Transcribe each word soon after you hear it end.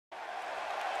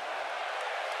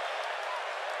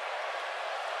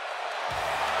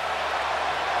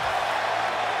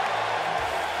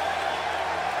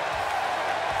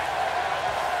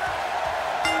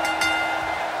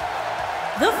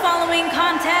The following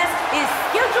contest is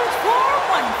scheduled for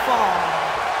one fall.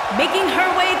 Making her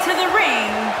way to the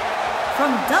ring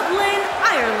from Dublin,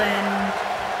 Ireland,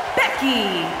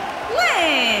 Becky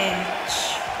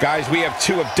Lynch. Guys, we have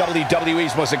two of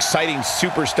WWE's most exciting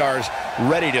superstars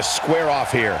ready to square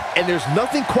off here. And there's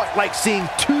nothing quite like seeing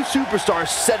two superstars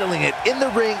settling it in the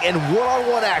ring in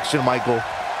one-on-one action, Michael.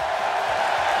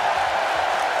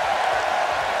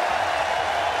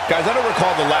 Guys, I don't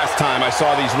recall the last time I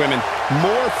saw these women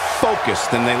more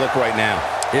focused than they look right now.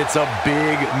 It's a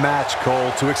big match,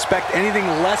 Cole. To expect anything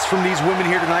less from these women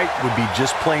here tonight would be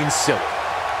just plain silly.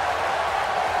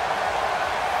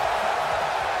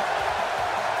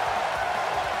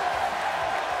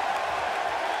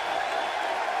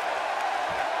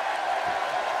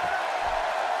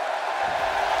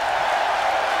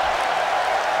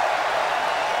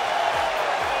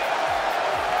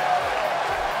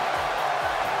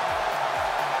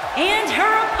 And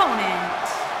her opponent,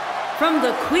 from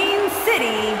the Queen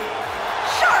City,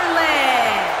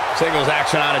 Charlotte. Singles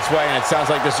action on its way, and it sounds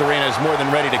like this arena is more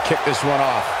than ready to kick this one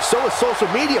off. So is social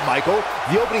media, Michael.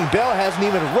 The opening bell hasn't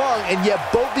even rung, and yet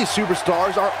both these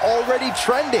superstars are already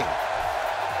trending.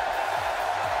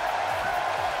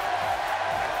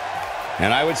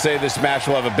 And I would say this match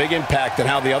will have a big impact on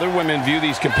how the other women view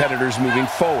these competitors moving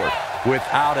forward.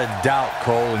 Without a doubt,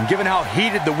 Cole. And given how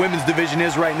heated the women's division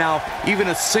is right now, even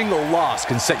a single loss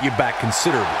can set you back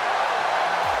considerably.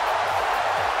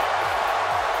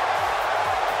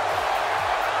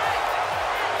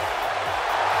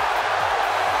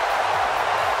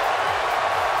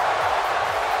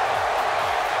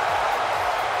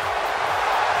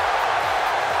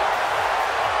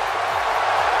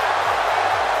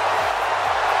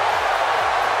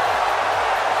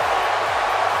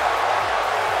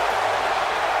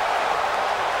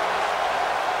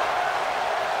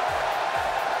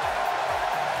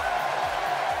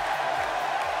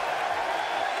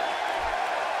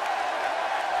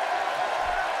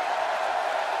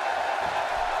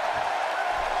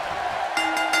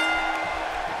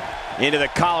 Into the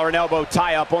collar and elbow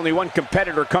tie-up. Only one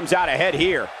competitor comes out ahead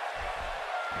here.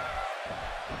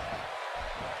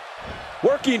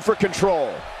 Working for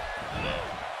control.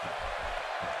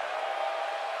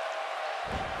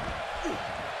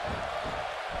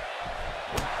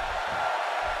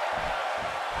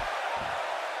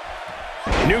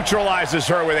 Neutralizes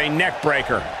her with a neck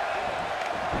breaker.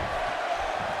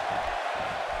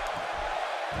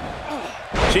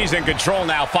 She's in control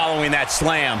now following that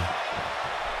slam.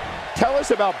 Tell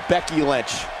us about Becky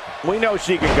Lynch. We know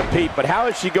she can compete, but how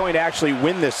is she going to actually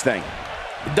win this thing?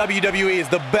 WWE is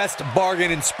the best bargain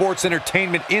in sports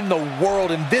entertainment in the world,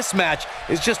 and this match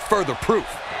is just further proof.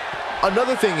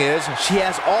 Another thing is, she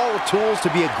has all the tools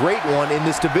to be a great one in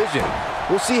this division.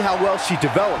 We'll see how well she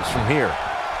develops from here.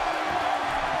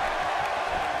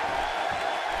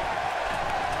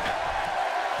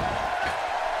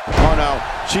 Oh no,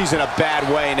 she's in a bad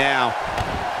way now.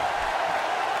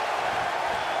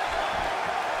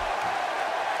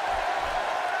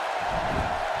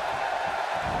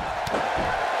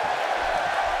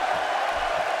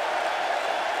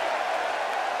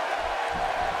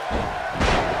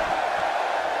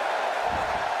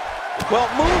 Well,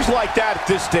 moves like that at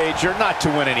this stage are not to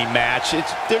win any match.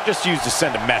 They're just used to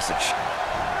send a message.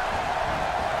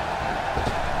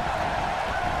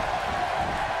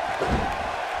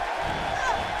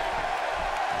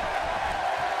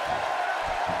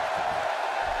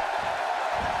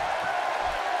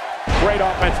 Great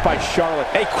offense by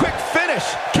Charlotte. A quick finish.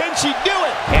 Can she do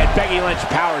it? And Becky Lynch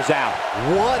powers out.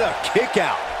 What a kick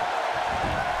out.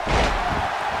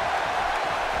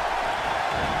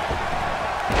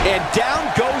 And down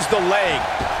goes the leg.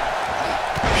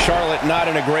 Charlotte not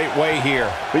in a great way here.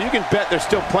 But you can bet there's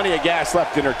still plenty of gas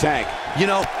left in her tank. You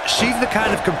know, she's the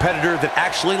kind of competitor that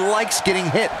actually likes getting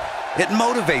hit. It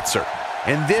motivates her.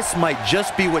 And this might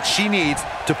just be what she needs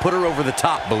to put her over the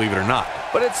top, believe it or not.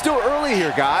 But it's still early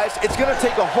here, guys. It's going to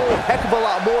take a whole heck of a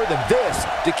lot more than this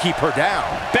to keep her down.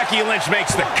 Becky Lynch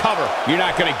makes the cover. You're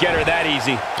not going to get her that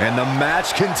easy. And the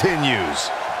match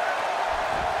continues.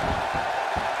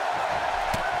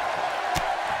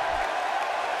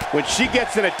 When she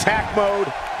gets in attack mode,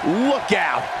 look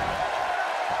out.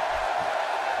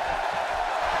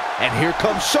 And here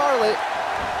comes Charlotte.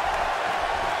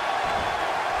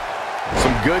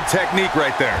 Some good technique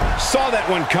right there. Saw that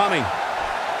one coming.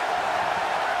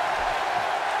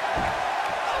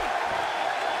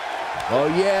 Oh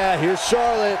yeah, here's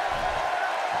Charlotte.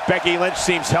 Becky Lynch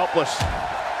seems helpless.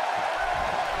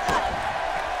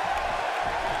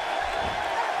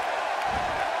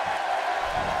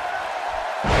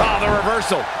 Oh, the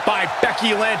reversal by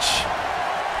Becky Lynch.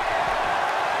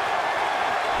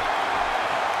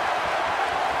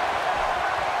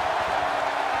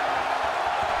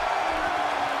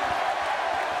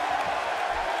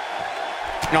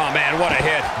 Oh, man, what a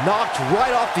hit. Knocked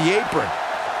right off the apron.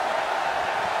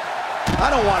 I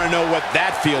don't want to know what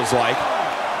that feels like.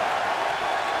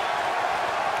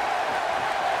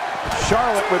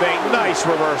 Charlotte with a nice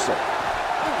reversal.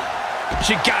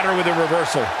 She got her with a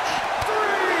reversal.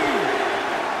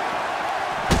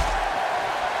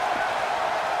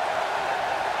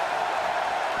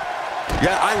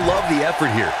 Yeah, I love the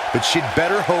effort here, but she'd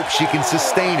better hope she can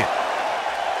sustain it.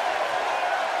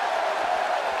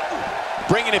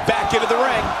 Bringing it back into the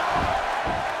ring.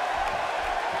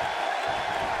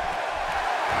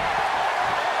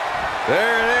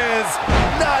 There it is.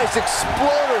 Nice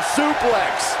exploder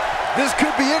suplex. This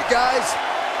could be it, guys.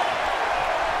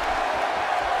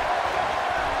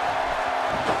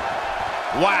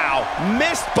 Wow,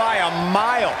 missed by a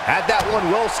mile. Had that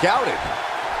one well scouted.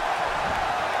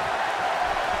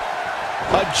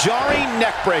 A jarring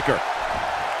neck breaker.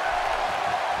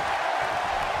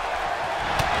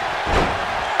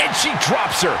 And she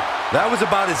drops her. That was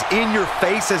about as in your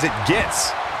face as it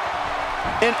gets.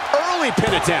 An early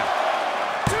pin attempt.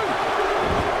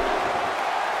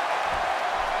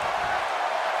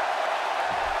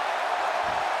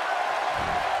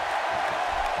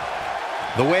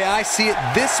 The way I see it,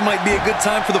 this might be a good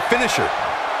time for the finisher.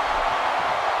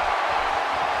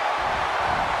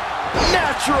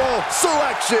 Natural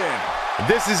selection.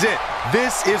 This is it.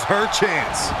 This is her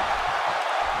chance.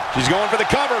 She's going for the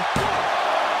cover.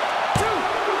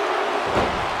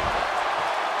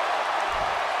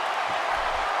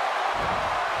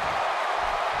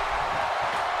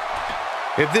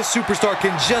 If this superstar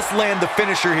can just land the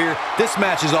finisher here, this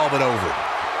match is all but over.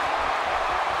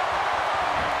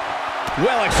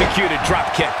 Well executed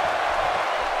drop kick.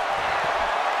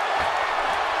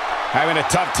 Having a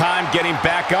tough time getting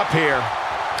back up here.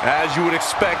 As you would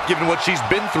expect, given what she's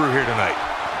been through here tonight.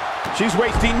 She's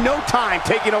wasting no time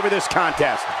taking over this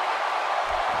contest.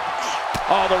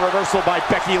 Oh, the reversal by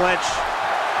Becky Lynch.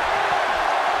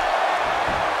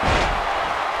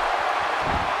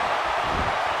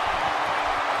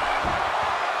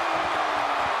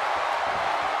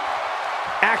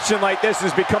 Action like this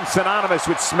has become synonymous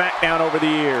with SmackDown over the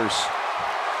years.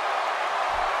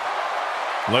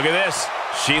 Look at this.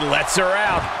 She lets her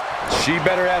out. She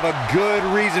better have a good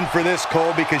reason for this,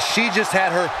 Cole, because she just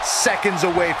had her seconds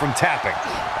away from tapping,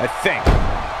 I think.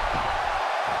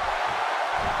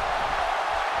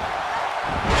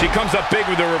 She comes up big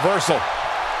with the reversal.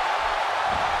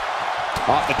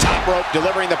 Off the top rope,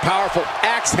 delivering the powerful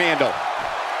axe handle.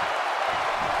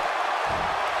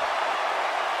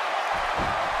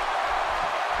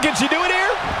 Can she do it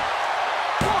here?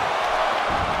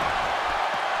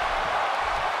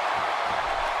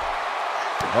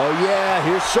 Oh yeah,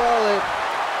 here's Charlotte.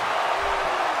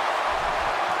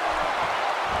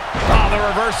 Oh, the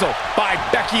reversal by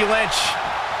Becky Lynch.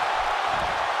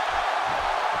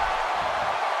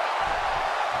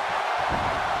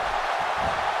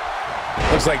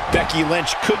 Looks like Becky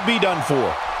Lynch could be done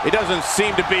for. It doesn't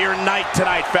seem to be her night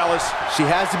tonight, fellas. She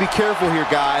has to be careful here,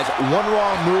 guys. One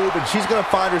wrong move, and she's going to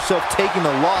find herself taking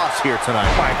the loss here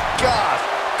tonight. My gosh,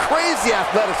 crazy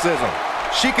athleticism.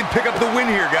 She can pick up the win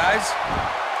here, guys.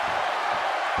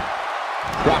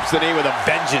 Drops the knee with a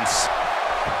vengeance.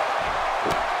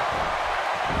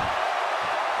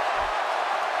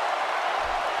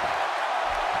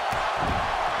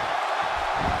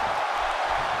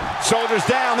 Shoulders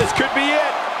down, this could be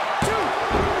it.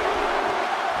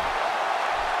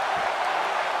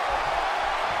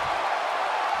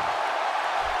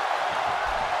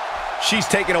 She's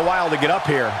taking a while to get up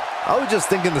here. I was just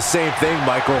thinking the same thing,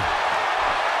 Michael.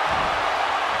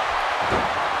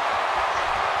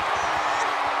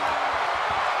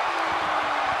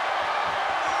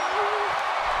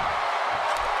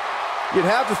 You'd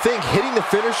have to think hitting the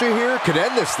finisher here could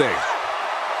end this thing.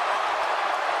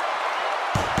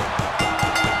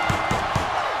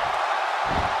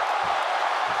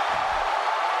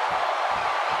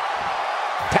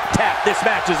 Tap, tap, this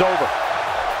match is over.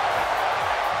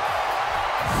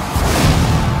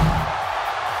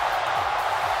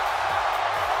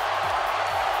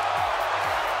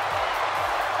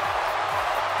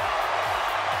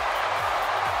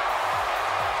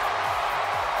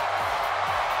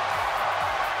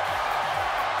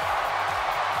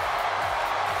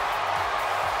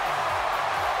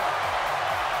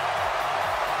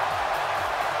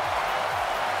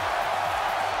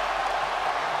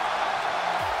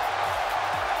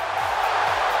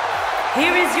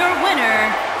 Here is your winner,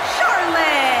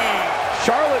 Charlotte.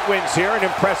 Charlotte wins here in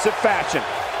impressive fashion.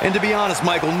 And to be honest,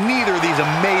 Michael, neither of these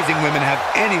amazing women have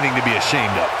anything to be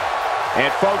ashamed of.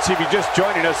 And folks, if you're just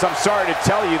joining us, I'm sorry to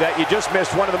tell you that you just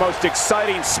missed one of the most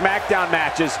exciting SmackDown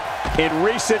matches in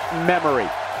recent memory.